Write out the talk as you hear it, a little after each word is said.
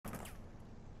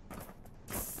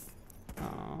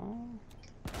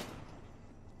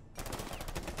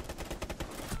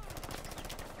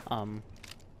Look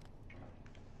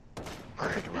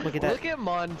at that. Look at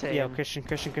Montaigne. Yo, Christian,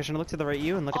 look to the right of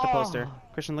you and look at the poster.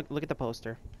 Christian, look at the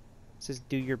poster. It says,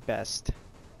 do your best.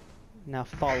 Now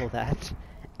follow that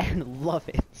and love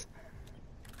it.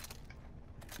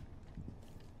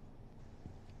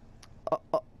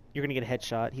 You're gonna get a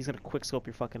headshot. He's gonna quick scope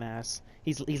your fucking ass.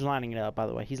 He's lining it up, by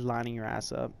the way. He's lining your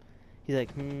ass up. He's like,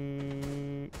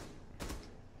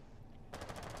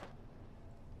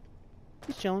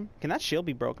 He's chilling. Can that shield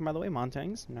be broken, by the way,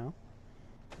 Montaigne's? No.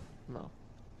 No.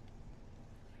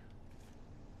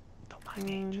 Don't mind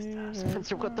me, just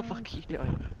Spencer, what the fuck are you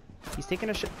doing? He's taking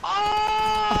a shit.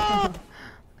 Oh!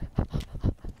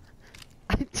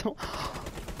 I don't.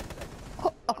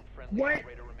 What?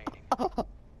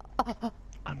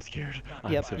 I'm scared.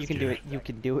 Yep, you can do it. You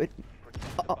can do it.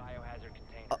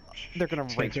 They're gonna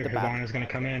rape the back. Spencer, is gonna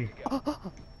come in.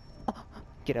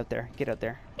 Get out there. Get out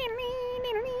there.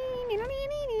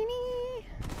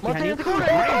 Montaigne, the corner!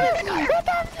 Turn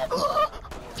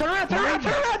around! Turn around! Turn around!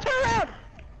 Turn around!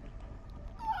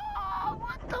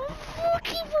 What the fuck?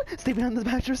 Stay behind the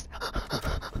mattress.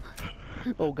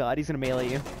 Oh god, he's gonna melee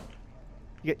you.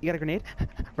 You got a grenade?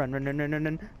 Run, run, run, run, run,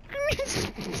 run.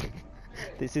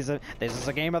 This is a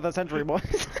game of the century,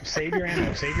 boys. Save your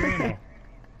ammo. Save your ammo.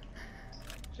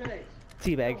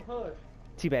 Teabag.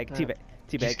 Teabag. Teabag. Teabag.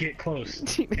 Just get close.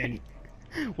 Teabag.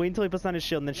 Wait until he puts on his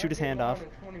shield and then shoot his hand off.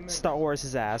 Star Wars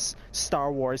his ass.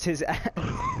 Star Wars his ass.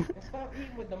 Stop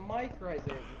eating with the mic right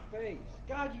there in your face.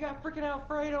 God, you got freaking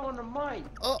Alfredo on the mic.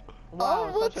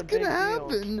 Wow, what's gonna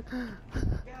happen?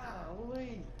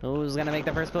 Golly. Who's gonna make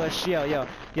the first push? Yo,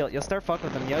 start fuck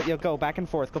with him. Yo, go back and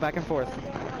forth. Go back and forth.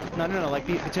 No, like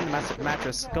between the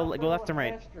mattress. Go left and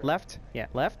right. Left? Yeah,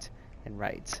 left and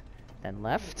right. Then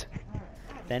left.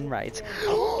 Then right.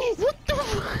 What the?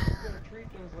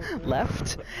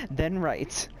 Left. Then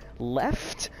right.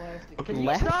 Left. Can you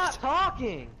Left. stop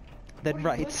talking? Then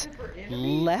right.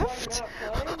 Left.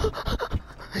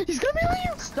 He's gonna melee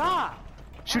you. Stop!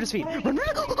 Shoot his feet. Run, run.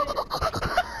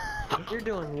 You're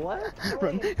doing what?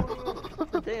 Run.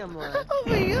 Damn line. Oh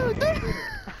my god.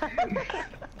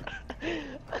 I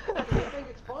think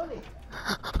it's funny.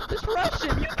 Just rush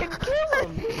him, you can kill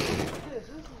him! This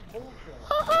is bullshit.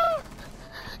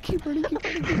 Keep running.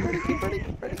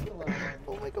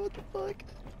 Oh my god, what the fuck?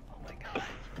 Oh my god.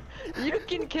 You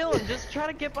can kill him, just try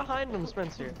to get behind him,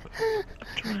 Spencer.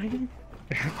 Trying.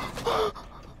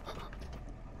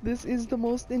 This is the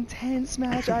most intense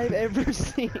match I've ever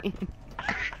seen.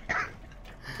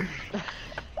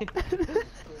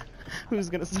 Who's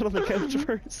gonna sit on the couch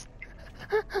first?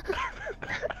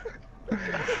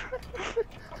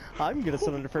 I'm gonna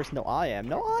sit on it first. No, I am.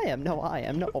 No.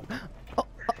 Oh.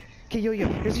 Okay, yo.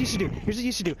 Here's what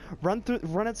you should do. Run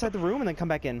outside the room and then come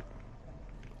back in.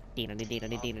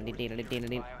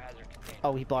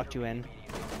 Oh, he blocked you in.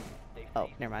 Oh,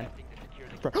 never mind.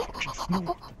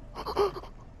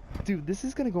 Dude, this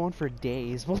is gonna go on for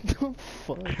days. What the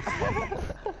fuck?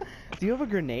 Do you have a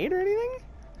grenade or anything?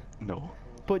 No.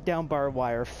 Put down barbed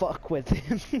wire. Fuck with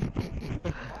him.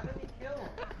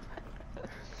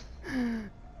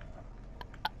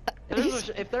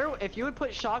 If you would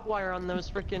put shock wire on those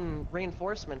freaking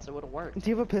reinforcements, it would have worked. Do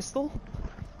you have a pistol?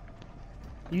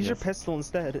 Use your pistol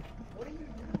instead. What are you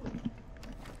doing?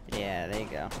 Yeah, there you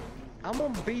go. I'm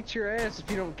gonna beat your ass if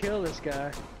you don't kill this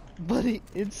guy. Buddy,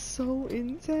 it's so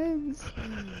intense.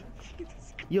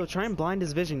 Yo, try and blind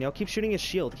his vision, yo. Keep shooting his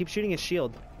shield.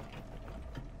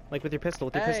 Like with your pistol,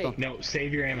 pistol. No,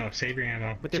 save your ammo. Save your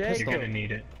ammo. With your pistol. You're gonna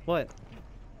need it. What?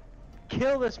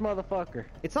 Kill this motherfucker.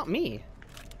 It's not me.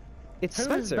 It's Who's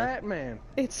Spencer. Batman?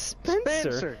 It's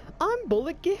Spencer. I'm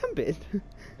Bullet Gambit.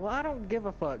 Well, I don't give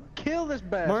a fuck. Kill this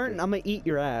bastard. Martin, I'm gonna eat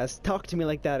your ass. Talk to me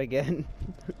like that again.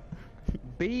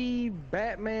 Be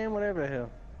Batman, whatever the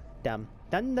hell. Dumb.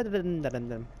 Dun.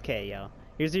 Okay, yo.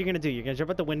 Here's what you're gonna do. You're gonna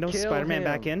jump out the window, Kill Spider-Man him.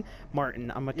 back in. Martin,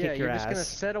 I'm gonna kick your ass. Yeah, you're just gonna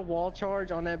set a wall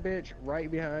charge on that bitch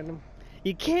right behind him.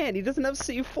 You can't. He doesn't have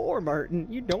C4, Martin.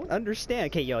 You don't understand.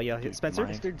 Okay, yo, Spencer.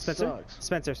 This dude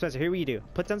Spencer. sucks. Hear what you do.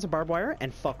 Put down some barbed wire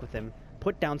and fuck with him.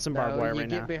 Put down some barbed wire right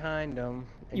now. You get behind him.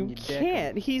 And You deck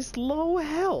can't. him. He's low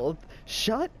health.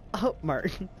 Shut up,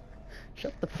 Martin.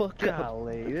 Shut the fuck up.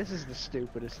 Golly, this is the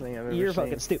stupidest thing I've ever You're seen.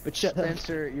 fucking stupid. Shut up.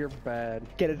 Spencer, you're bad.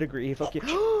 Get a degree. Fuck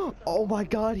you. Oh my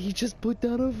god, he just put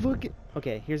down a fucking...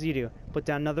 Okay, here's what you do. Put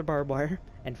down another barbed wire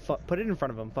and put it in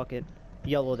front of him. Fuck it.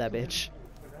 Yellow that bitch.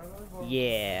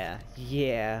 Yeah.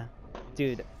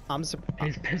 Dude, I'm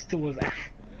surprised. His pistol was out.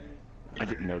 I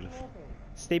didn't notice.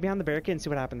 Stay behind the barricade and see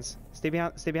what happens. Stay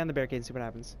behind the barricade and see what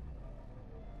happens.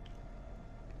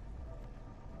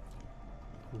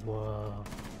 Whoa.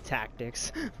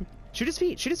 Tactics. Shoot his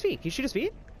feet. Can you shoot his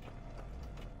feet?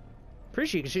 Pretty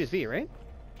sure you can shoot his feet, right?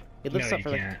 It No, lifts up you for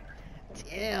like. can't.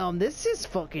 Damn, this is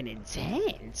fucking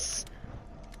intense.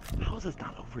 How is this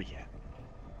not over yet?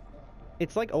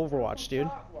 It's like Overwatch, dude.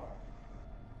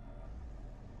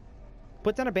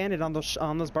 Put down a bandit on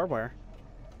those barbed wire.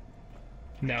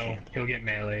 No, he'll get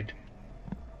meleeed.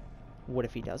 What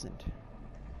if he doesn't?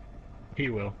 He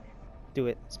will. Do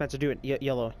it, Spencer. Do it.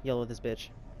 Yellow this bitch.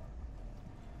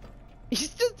 He's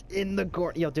just in the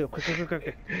corner. Yo, do it quick.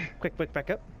 Back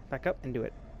up, and do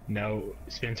it. No,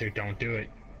 Spencer, don't do it.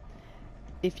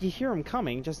 If you hear him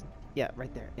coming, just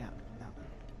right there. Yeah, no.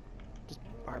 Just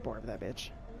barbed wire that bitch.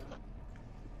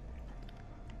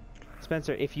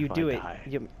 Spencer, if you do it,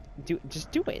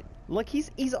 just do it. Like he's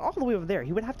all the way over there.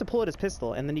 He would have to pull out his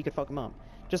pistol, and then you could fuck him up.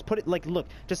 Just put it like look.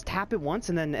 Just tap it once,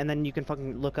 and then you can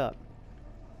fucking look up.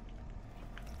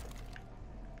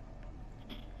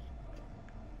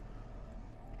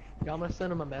 Yeah, I'm gonna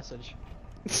send him a message.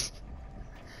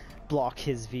 Block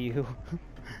his view.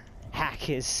 Hack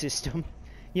his system.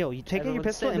 Yo, you take out your Everyone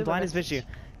pistol send and him a blind his message. vision.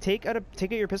 Take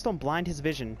out your pistol and blind his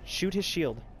vision. Shoot his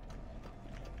shield.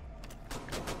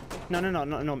 No.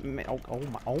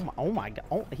 Oh my god.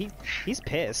 Oh, he's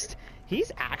pissed.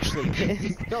 He's actually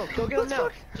pissed. Go get him now.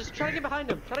 fuck? Just try to get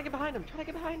behind him. Try to get behind him.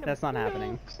 That's not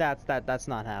happening. That's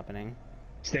not happening.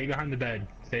 Stay behind the bed.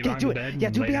 Stay Okay, behind do the it. bed. Yeah,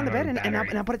 and do it lay behind the down bed a and now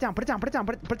battery. put it down. Put it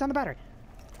down the battery.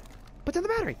 Put down the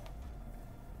battery.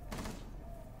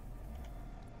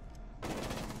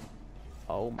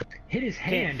 Oh my. Hit his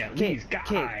hand at least,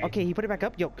 God. Okay, he put it back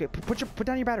up. Yo, put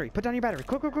down your battery. Put down your battery.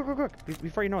 Quick.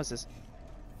 Before you notice this.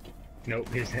 Nope,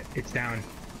 it's down.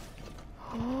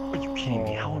 Are you kidding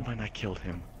me? How have I not killed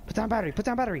him? Put down battery. Put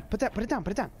it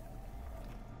down.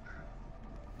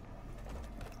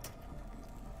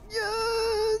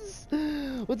 Yes!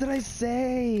 What did I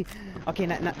say? Okay,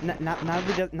 now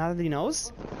that he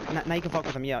knows, now you can fuck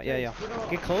with him. Yeah.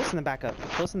 Get close and then back up.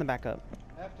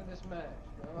 After this match.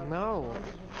 No.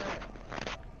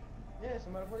 Yes,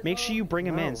 I'm gonna put it Make sure you bring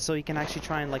him No. in so he can actually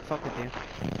try and like fuck with you.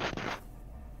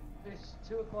 It's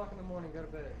 2 o'clock in the morning. Go to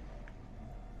bed.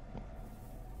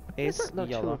 Ace No, 2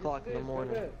 yellow. o'clock in the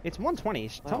morning. It's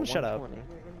 1:20. Tell him to shut up. 1:20. Go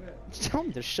to bed. Tell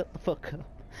him to shut the fuck up.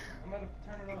 I'm gonna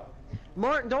turn it off.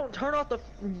 Martin, don't turn off the.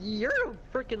 You're a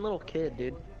freaking little kid,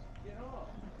 dude. Get off.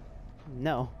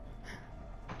 No.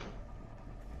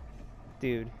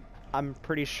 Dude, I'm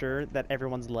pretty sure that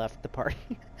everyone's left the party.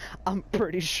 I'm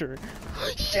pretty sure.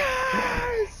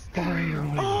 Yes!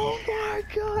 Finally. Oh my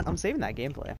god! I'm saving that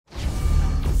gameplay.